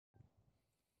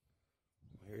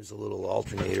Here's a little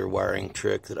alternator wiring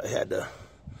trick that I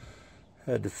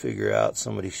had to figure out.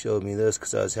 Somebody showed me this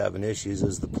because I was having issues.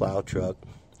 This is the plow truck.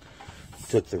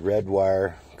 Took the red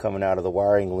wire coming out of the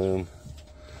wiring loom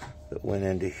that went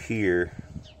into here,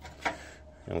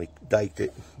 and we diked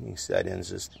it. You see that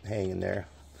end's just hanging there.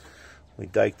 We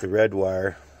diked the red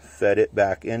wire, fed it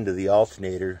back into the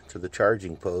alternator to the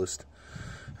charging post,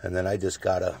 and then I just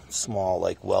got a small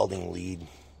like welding lead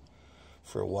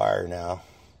for a wire now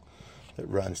that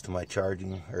runs to my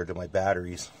charging or to my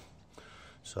batteries.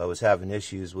 So I was having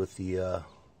issues with the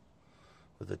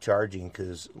charging,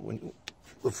 because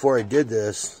before I did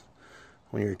this,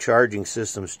 when your charging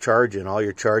system's charging, all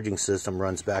your charging system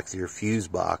runs back to your fuse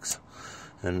box,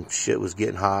 and shit was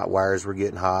getting hot, wires were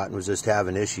getting hot, and was just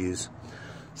having issues.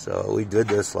 So we did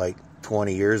this like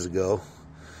 20 years ago,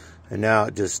 and now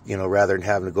it just, you know, rather than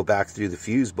having to go back through the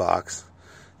fuse box,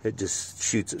 it just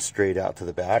shoots it straight out to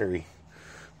the battery,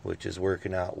 which is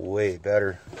working out way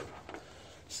better.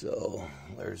 So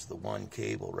there's the one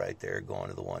cable right there going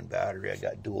to the one battery. I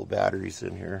got dual batteries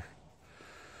in here.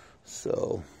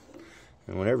 So,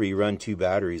 and whenever you run two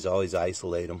batteries, always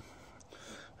isolate them.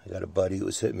 I got a buddy who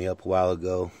was hitting me up a while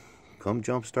ago, come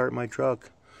jump start my truck.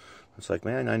 It's like,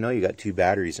 man, I know you got two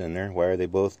batteries in there. Why are they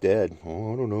both dead?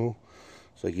 Oh, I don't know.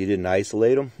 It's like, you didn't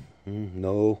isolate them?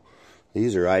 No,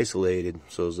 these are isolated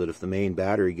so that if the main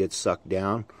battery gets sucked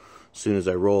down, as soon as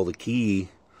I roll the key,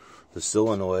 the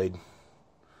solenoid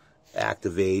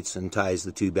activates and ties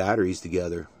the two batteries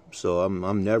together. So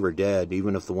I'm never dead.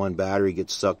 Even if the one battery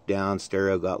gets sucked down,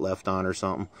 stereo got left on or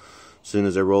something, as soon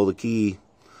as I roll the key,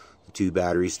 the two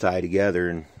batteries tie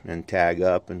together and tag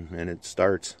up, and it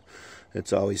starts.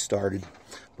 It's always started.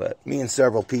 But me and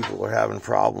several people were having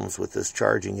problems with this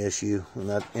charging issue, and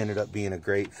that ended up being a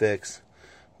great fix.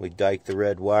 We diked the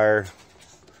red wire,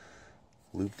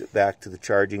 looped it back to the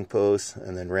charging post,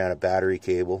 and then ran a battery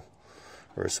cable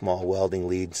or a small welding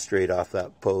lead straight off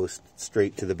that post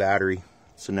straight to the battery.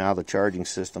 So now the charging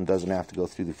system doesn't have to go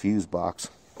through the fuse box.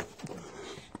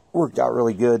 Worked out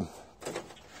really good.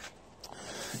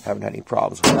 Haven't had any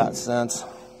problems with that since.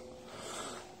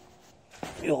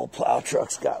 The old plow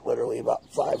truck's got literally about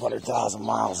 500,000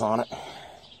 miles on it.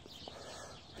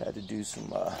 Had to do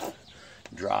some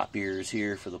drop ears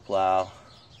here for the plow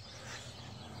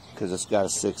because it's got a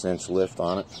 6-inch lift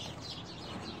on it.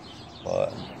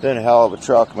 But been a hell of a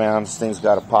truck, man. This thing's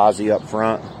got a posi up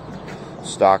front,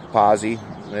 stock posi.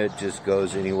 It just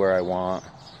goes anywhere I want.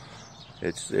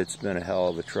 It's been a hell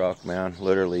of a truck, man.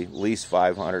 Literally at least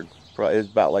 500. It's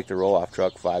about like the roll-off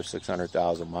truck,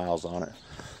 500,000-600,000 miles on it.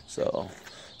 So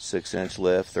 6-inch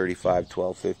lift, 35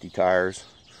 1250 tires.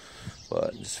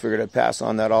 But just figured I'd pass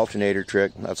on that alternator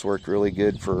trick. That's worked really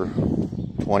good for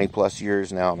 20 plus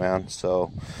years now, man.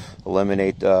 So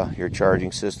eliminate your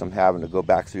charging system having to go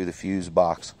back through the fuse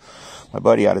box. My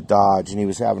buddy out of Dodge, and he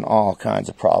was having all kinds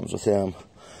of problems with him.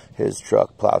 His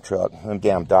truck, plow truck, them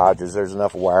damn Dodges. There's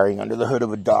enough wiring under the hood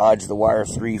of a Dodge to wire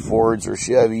 3 Fords or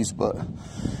Chevys, but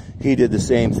he did the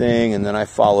same thing, and then I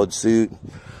followed suit.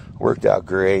 Worked out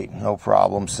great, no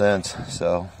problem since.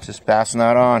 So just passing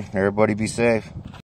that on. Everybody be safe.